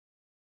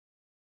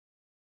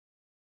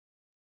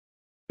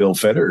Bill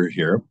Federer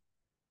here.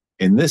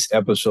 In this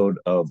episode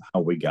of How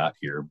We Got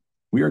Here,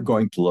 we are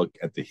going to look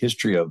at the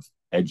history of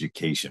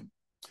education.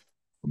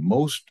 For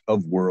most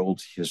of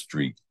world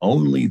history,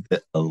 only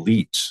the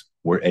elites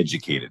were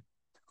educated,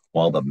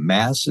 while the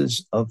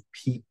masses of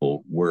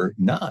people were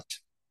not.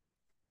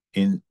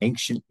 In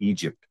ancient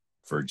Egypt,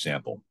 for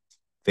example,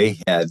 they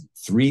had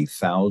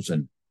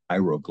 3,000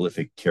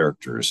 hieroglyphic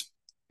characters,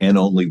 and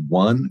only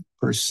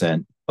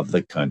 1% of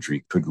the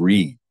country could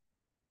read.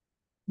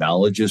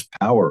 Knowledge is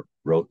power,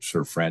 wrote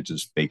Sir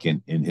Francis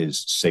Bacon in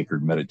his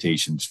Sacred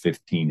Meditations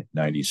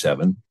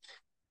 1597,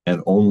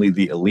 and only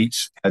the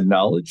elites had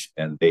knowledge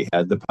and they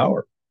had the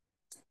power.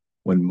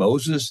 When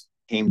Moses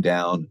came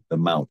down the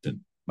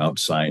mountain, Mount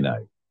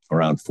Sinai,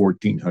 around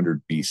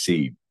 1400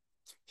 BC,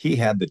 he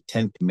had the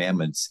 10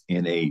 Commandments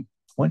in a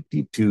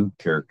 22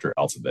 character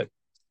alphabet.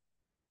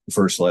 The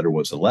first letter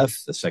was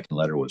Aleph, the second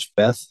letter was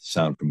Beth.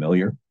 Sound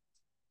familiar?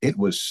 It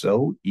was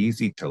so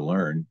easy to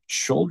learn,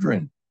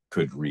 children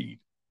could read.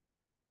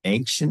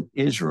 Ancient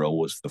Israel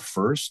was the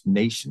first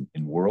nation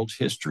in world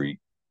history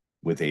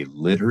with a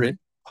literate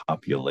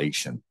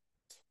population.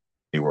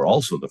 They were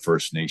also the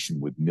first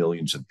nation with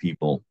millions of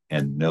people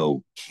and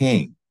no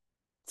king.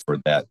 For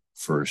that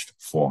first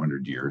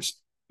 400 years,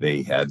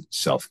 they had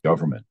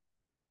self-government.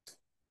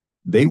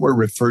 They were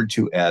referred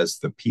to as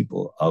the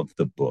people of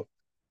the book.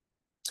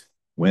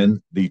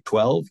 When the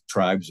 12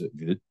 tribes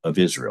of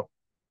Israel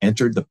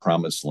entered the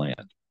promised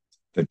land,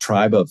 the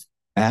tribe of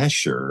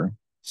Asher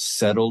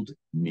settled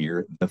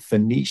near the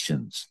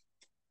Phoenicians,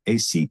 a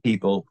sea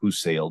people who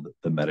sailed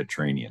the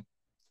Mediterranean.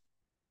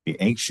 The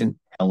ancient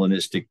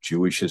Hellenistic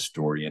Jewish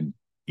historian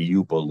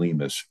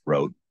Eupolemus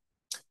wrote,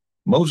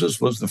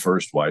 Moses was the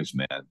first wise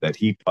man, that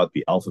he taught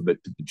the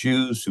alphabet to the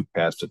Jews, who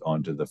passed it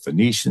on to the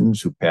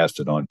Phoenicians, who passed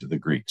it on to the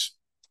Greeks,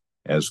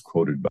 as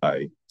quoted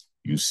by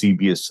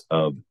Eusebius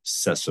of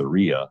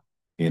Caesarea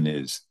in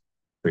his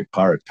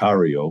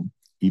Preparatorio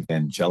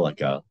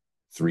Evangelica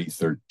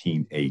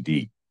 313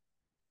 AD.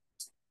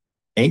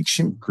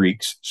 Ancient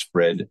Greeks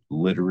spread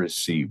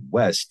literacy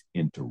west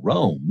into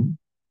Rome,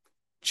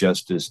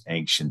 just as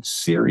ancient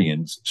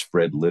Syrians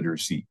spread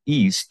literacy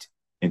east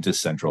into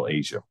Central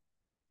Asia.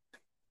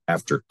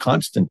 After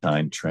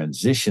Constantine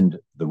transitioned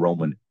the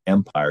Roman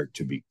Empire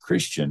to be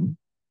Christian,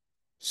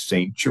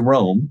 St.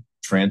 Jerome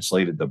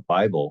translated the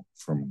Bible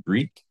from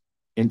Greek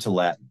into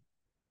Latin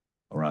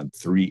around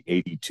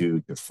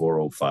 382 to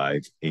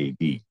 405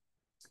 AD.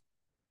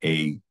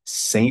 A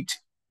Saint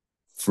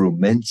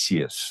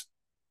Frumentius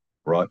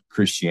brought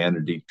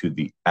Christianity to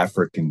the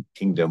African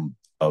kingdom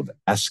of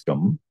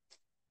Ascom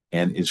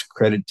and is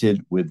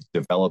credited with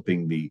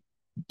developing the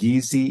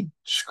Gizi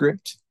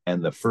script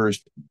and the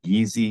first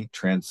Gizi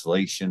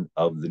translation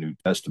of the New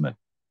Testament.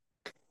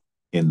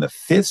 In the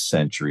 5th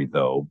century,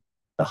 though,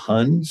 the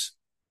Huns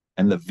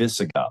and the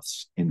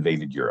Visigoths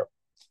invaded Europe.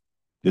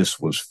 This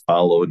was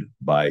followed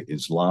by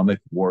Islamic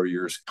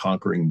warriors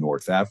conquering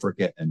North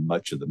Africa and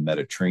much of the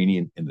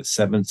Mediterranean in the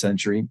 7th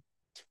century.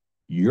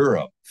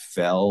 Europe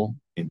fell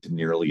into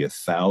nearly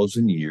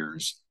 1,000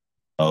 years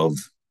of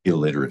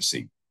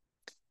illiteracy.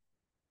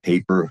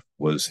 Paper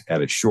was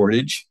at a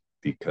shortage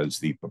because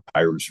the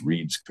papyrus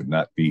reeds could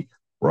not be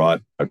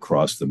brought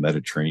across the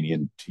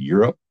Mediterranean to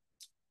Europe.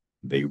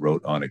 They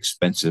wrote on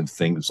expensive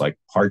things like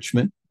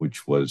parchment,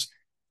 which was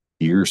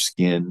deer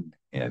skin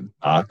and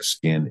ox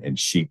skin and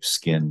sheep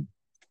skin.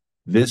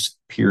 This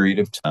period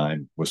of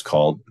time was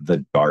called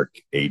the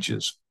Dark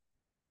Ages.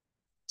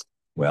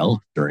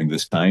 Well, during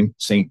this time,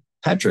 St.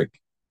 Patrick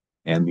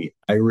and the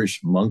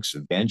Irish monks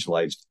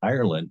evangelized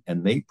Ireland,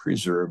 and they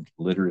preserved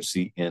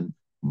literacy in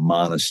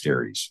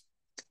monasteries.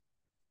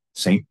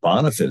 St.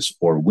 Boniface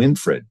or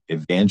Winfrid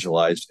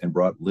evangelized and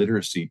brought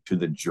literacy to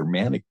the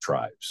Germanic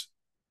tribes.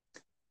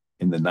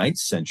 In the 9th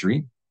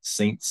century,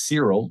 St.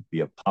 Cyril,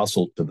 the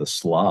apostle to the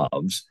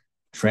Slavs,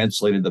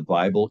 translated the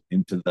Bible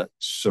into the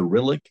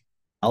Cyrillic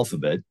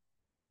alphabet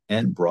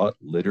and brought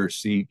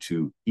literacy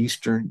to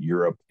Eastern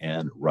Europe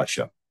and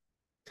Russia.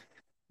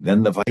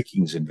 Then the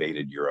Vikings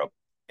invaded Europe,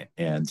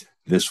 and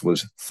this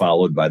was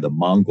followed by the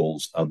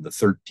Mongols of the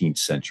 13th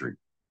century.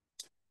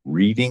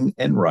 Reading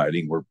and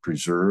writing were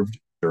preserved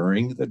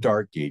during the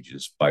Dark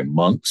Ages by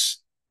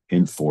monks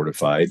in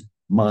fortified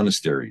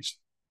monasteries.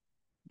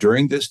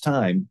 During this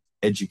time,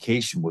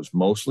 education was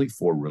mostly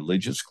for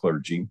religious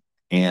clergy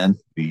and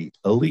the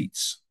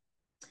elites.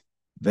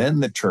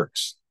 Then the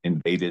Turks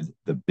invaded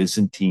the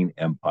Byzantine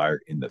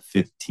Empire in the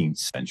 15th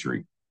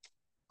century.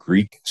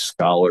 Greek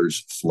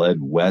scholars fled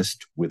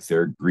west with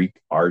their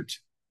Greek art,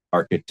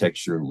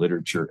 architecture,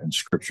 literature, and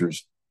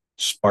scriptures,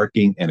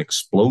 sparking an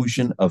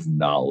explosion of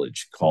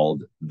knowledge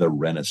called the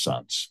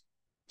Renaissance.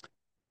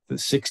 The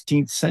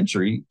 16th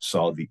century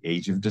saw the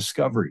Age of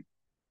Discovery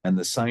and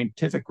the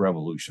Scientific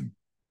Revolution.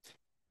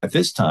 At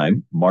this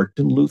time,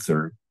 Martin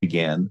Luther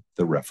began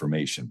the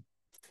Reformation.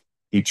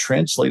 He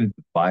translated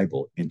the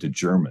Bible into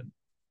German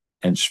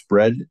and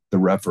spread the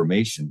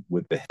Reformation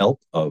with the help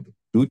of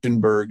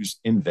Gutenberg's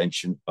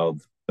invention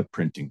of the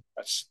printing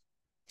press.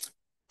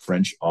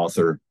 French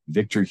author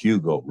Victor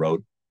Hugo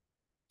wrote,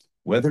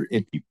 "Whether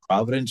it be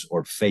providence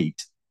or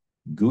fate,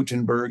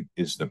 Gutenberg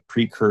is the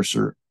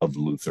precursor of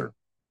Luther.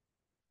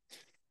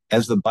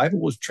 As the Bible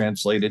was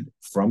translated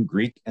from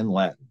Greek and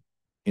Latin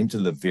into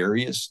the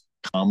various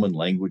common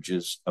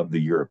languages of the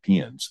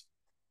Europeans,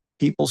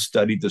 people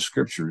studied the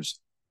scriptures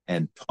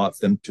and taught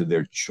them to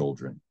their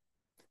children.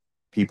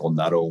 People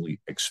not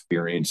only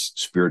experienced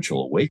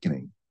spiritual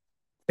awakening,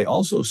 they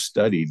also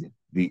studied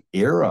the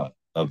era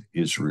of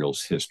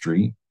Israel's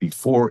history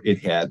before it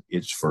had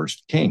its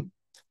first king,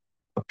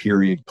 a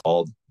period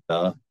called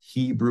the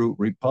Hebrew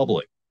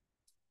Republic.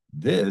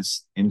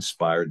 This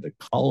inspired the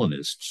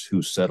colonists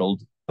who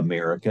settled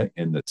America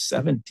in the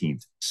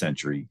 17th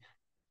century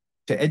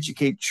to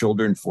educate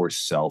children for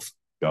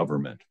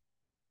self-government.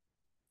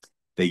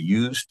 They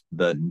used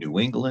the New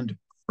England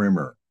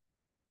Primer,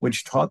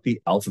 which taught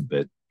the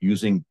alphabet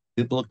using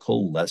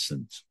biblical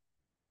lessons.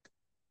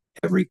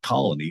 Every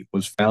colony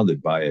was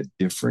founded by a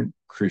different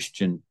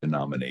Christian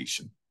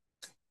denomination,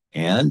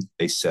 and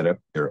they set up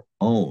their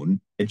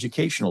own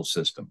educational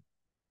system.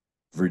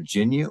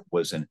 Virginia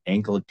was an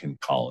Anglican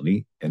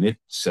colony, and it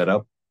set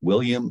up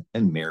William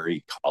and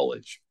Mary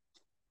College.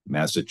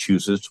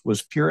 Massachusetts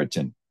was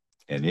Puritan,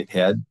 and it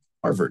had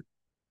Harvard.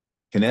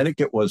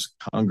 Connecticut was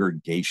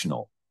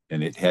Congregational,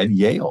 and it had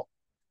Yale.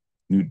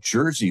 New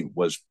Jersey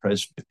was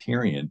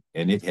Presbyterian,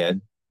 and it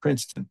had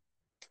Princeton.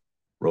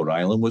 Rhode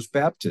Island was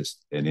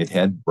Baptist, and it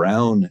had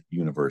Brown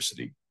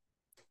University.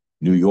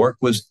 New York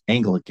was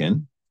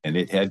Anglican, and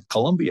it had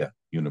Columbia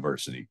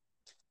University.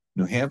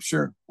 New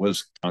Hampshire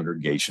was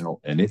Congregational,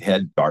 and it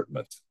had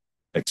Dartmouth,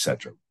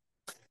 etc.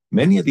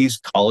 Many of these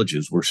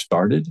colleges were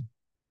started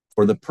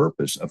for the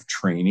purpose of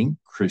training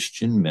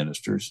Christian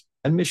ministers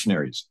and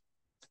missionaries.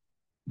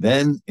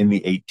 Then, in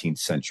the 18th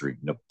century,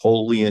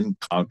 Napoleon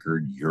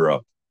conquered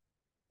Europe.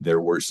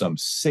 There were some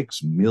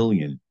 6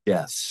 million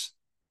deaths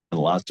and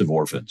lots of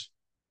orphans.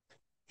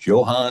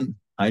 Johann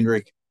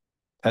Heinrich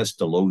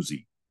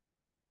Pestalozzi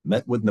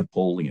met with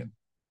Napoleon,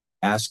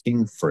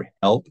 asking for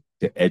help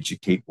to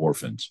educate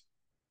orphans,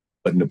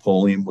 but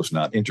Napoleon was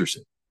not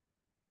interested.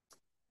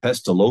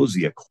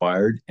 Pestalozzi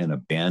acquired an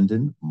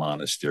abandoned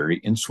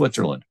monastery in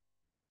Switzerland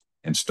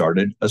and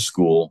started a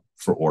school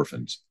for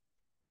orphans.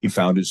 He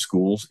founded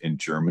schools in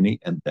Germany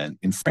and then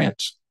in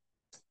France.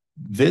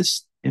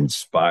 This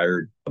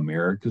inspired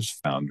America's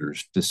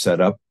founders to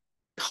set up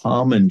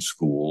common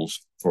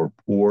schools for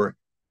poor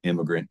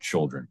immigrant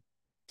children.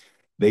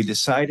 They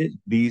decided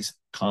these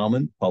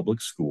common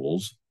public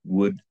schools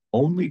would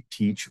only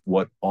teach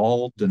what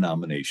all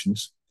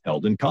denominations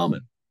held in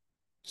common,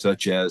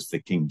 such as the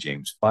King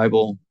James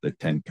Bible, the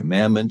Ten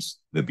Commandments,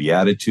 the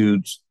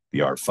Beatitudes,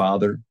 the Our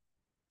Father.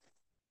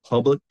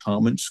 Public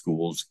common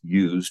schools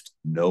used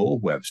Noah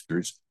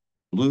Webster's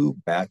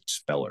blue-backed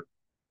speller,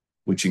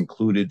 which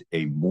included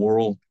a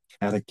moral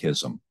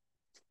catechism.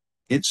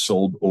 It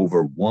sold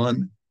over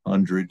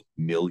 100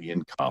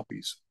 million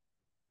copies.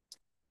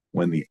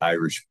 When the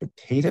Irish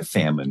potato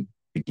famine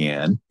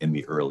began in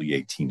the early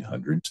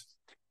 1800s,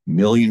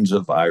 millions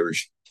of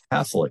Irish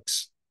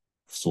Catholics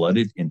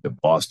flooded into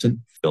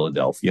Boston,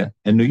 Philadelphia,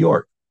 and New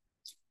York.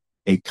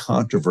 A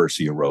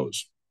controversy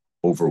arose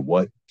over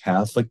what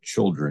Catholic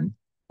children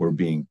were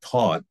being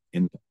taught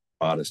in the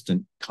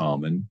Protestant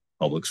common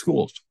public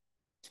schools.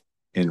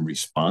 In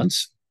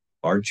response,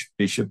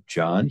 Archbishop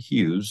John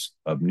Hughes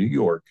of New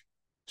York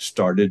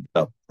started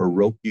a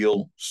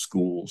parochial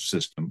school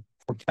system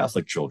for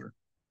Catholic children.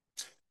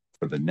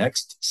 For the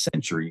next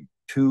century,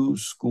 2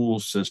 school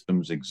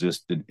systems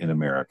existed in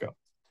America: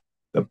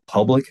 the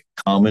public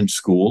common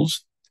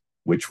schools,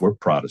 which were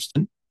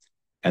Protestant,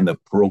 and the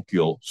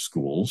parochial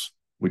schools,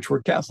 which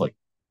were Catholic.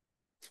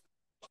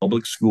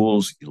 Public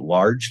schools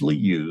largely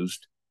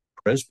used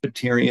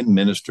Presbyterian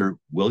minister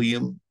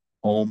William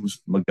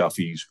Holmes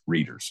McGuffey's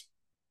readers,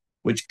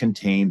 which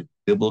contained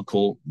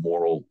biblical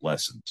moral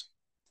lessons.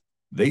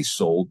 They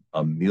sold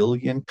 1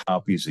 million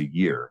copies a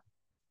year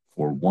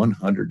for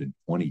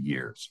 120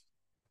 years.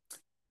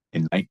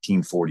 In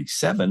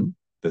 1947,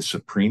 the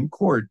Supreme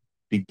Court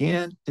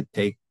began to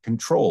take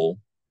control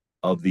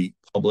of the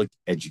public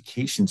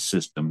education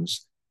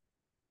systems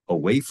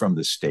away from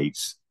the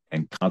states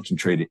and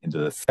concentrated into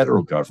the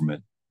federal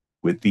government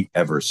with the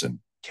Everson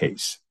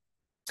case.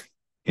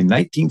 In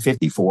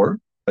 1954,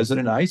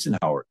 President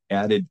Eisenhower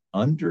added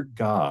 "under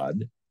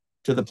God"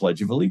 to the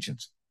Pledge of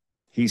Allegiance.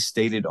 He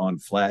stated on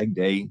Flag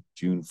Day,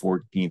 June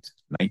 14th,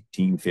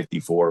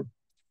 1954,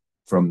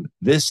 "From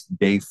this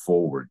day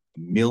forward,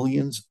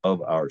 millions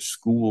of our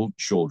school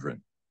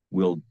children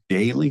will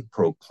daily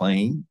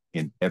proclaim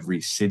in every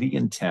city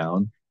and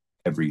town,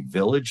 every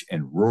village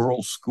and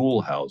rural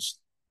schoolhouse,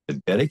 the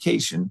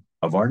dedication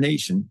of our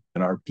nation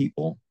and our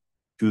people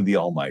to the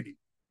Almighty."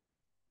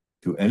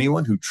 To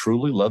anyone who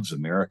truly loves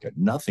America,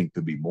 nothing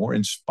could be more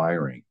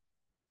inspiring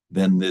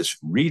than this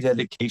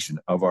rededication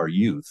of our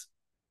youth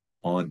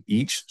on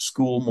each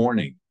school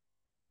morning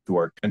to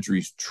our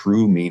country's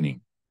true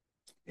meaning.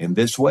 In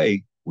this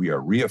way, we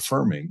are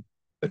reaffirming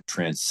the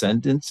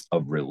transcendence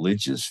of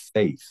religious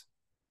faith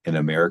in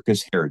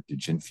America's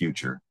heritage and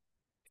future.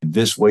 In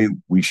this way,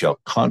 we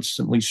shall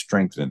constantly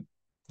strengthen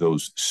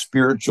those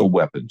spiritual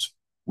weapons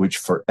which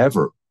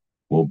forever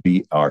will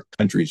be our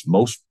country's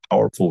most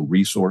powerful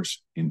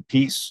resource in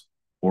peace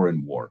or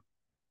in war.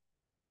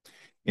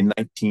 In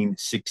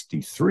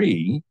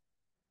 1963,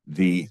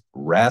 the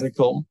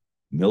radical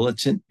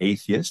militant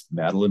atheist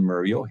Madalyn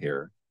Murray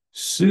O'Hair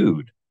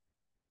sued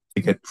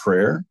to get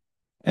prayer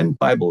and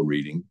Bible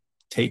reading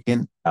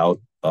taken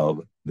out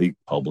of the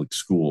public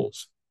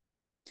schools.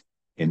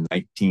 In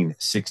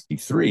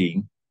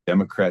 1963,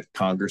 Democrat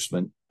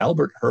Congressman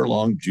Albert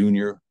Herlong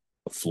Jr.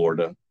 of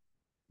Florida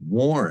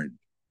warned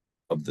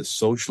of the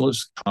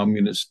socialist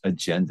communist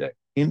agenda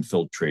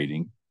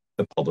infiltrating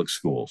the public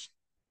schools.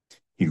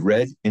 He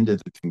read into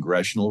the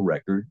congressional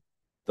record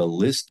the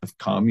list of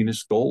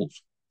communist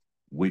goals,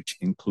 which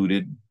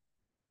included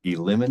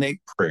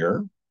eliminate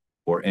prayer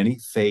or any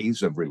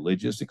phase of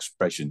religious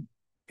expression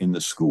in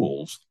the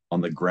schools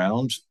on the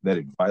grounds that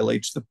it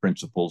violates the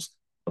principles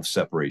of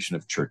separation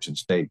of church and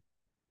state.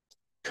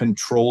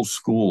 Control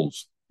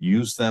schools,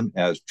 use them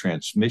as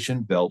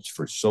transmission belts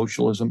for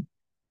socialism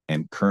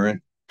and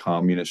current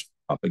communist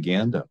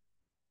propaganda.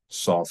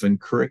 Soften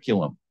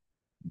curriculum,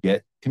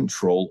 get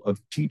control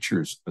of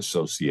teachers'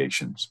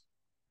 associations.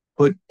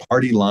 Put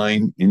party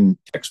line in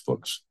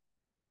textbooks.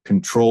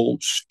 Control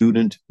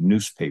student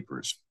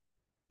newspapers.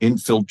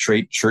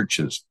 Infiltrate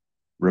churches.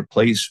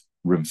 Replace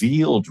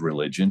revealed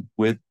religion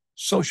with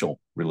social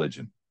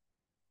religion.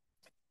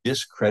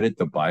 Discredit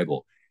the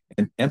Bible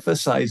and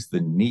emphasize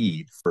the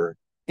need for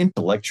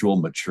intellectual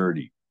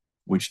maturity,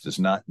 which does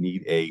not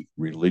need a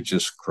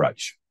religious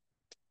crutch.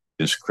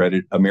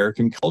 Discredit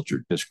American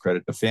culture,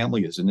 discredit the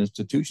family as an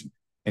institution,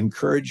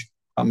 encourage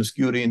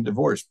promiscuity and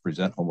divorce,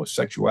 present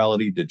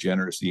homosexuality,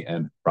 degeneracy,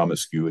 and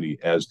promiscuity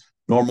as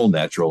normal,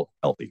 natural,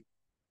 healthy.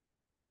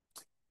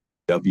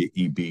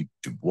 W.E.B.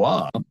 Du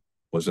Bois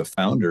was a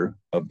founder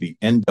of the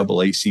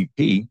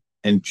NAACP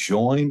and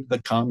joined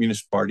the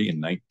Communist Party in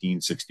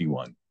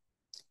 1961.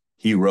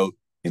 He wrote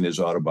in his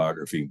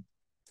autobiography,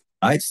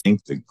 "I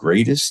think the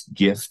greatest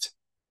gift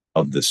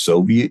of the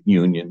Soviet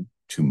Union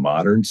to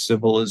modern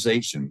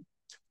civilization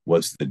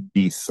was the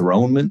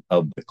dethronement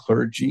of the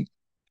clergy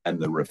and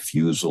the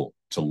refusal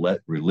to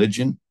let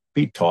religion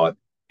be taught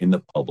in the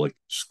public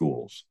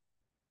schools."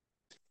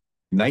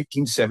 In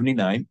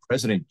 1979,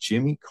 President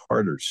Jimmy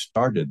Carter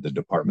started the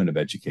Department of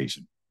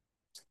Education.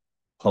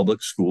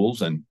 Public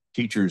schools and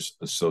teachers'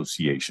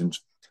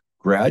 associations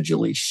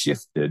gradually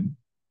shifted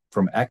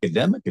from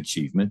academic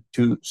achievement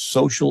to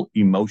social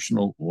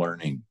emotional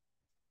learning.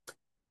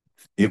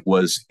 It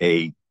was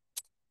a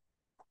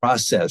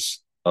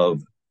process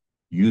of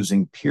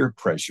using peer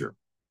pressure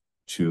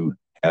to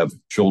have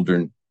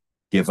children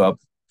give up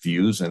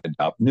views and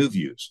adopt new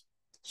views,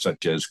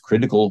 such as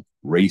critical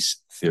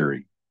race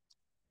theory,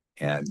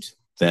 and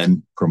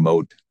then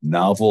promote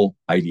novel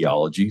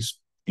ideologies,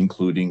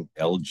 including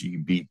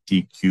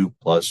LGBTQ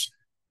plus,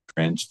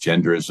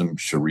 transgenderism,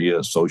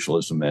 Sharia,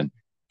 socialism, and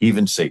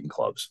even Satan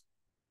clubs.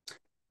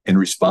 In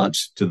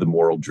response to the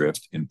moral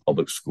drift in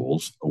public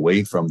schools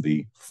away from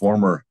the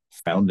former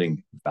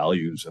founding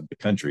values of the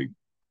country,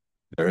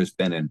 there has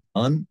been an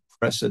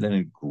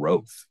unprecedented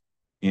growth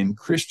in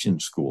Christian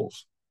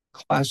schools,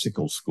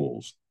 classical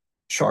schools,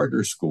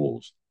 charter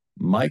schools,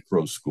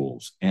 micro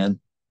schools, and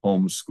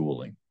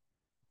homeschooling.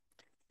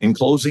 In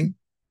closing,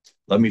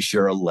 let me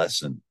share a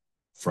lesson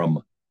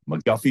from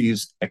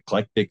McGuffey's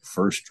Eclectic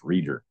First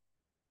Reader,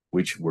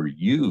 which were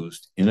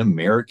used in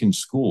American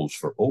schools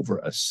for over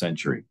a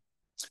century.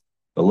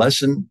 The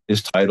lesson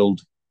is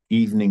titled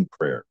Evening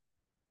Prayer.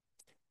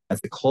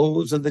 At the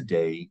close of the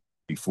day,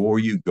 before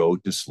you go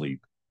to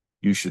sleep,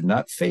 you should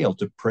not fail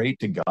to pray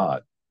to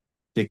God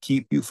to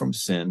keep you from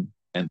sin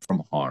and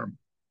from harm.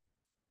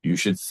 You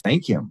should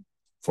thank Him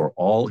for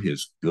all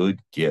His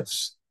good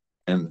gifts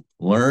and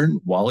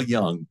learn while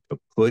young to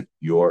put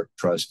your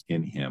trust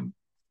in Him,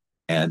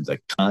 and the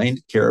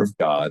kind care of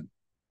God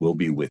will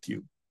be with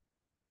you.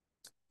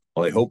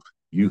 Well, I hope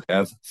you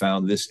have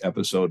found this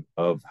episode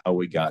of How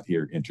We Got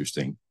Here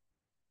interesting.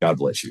 God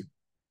bless you.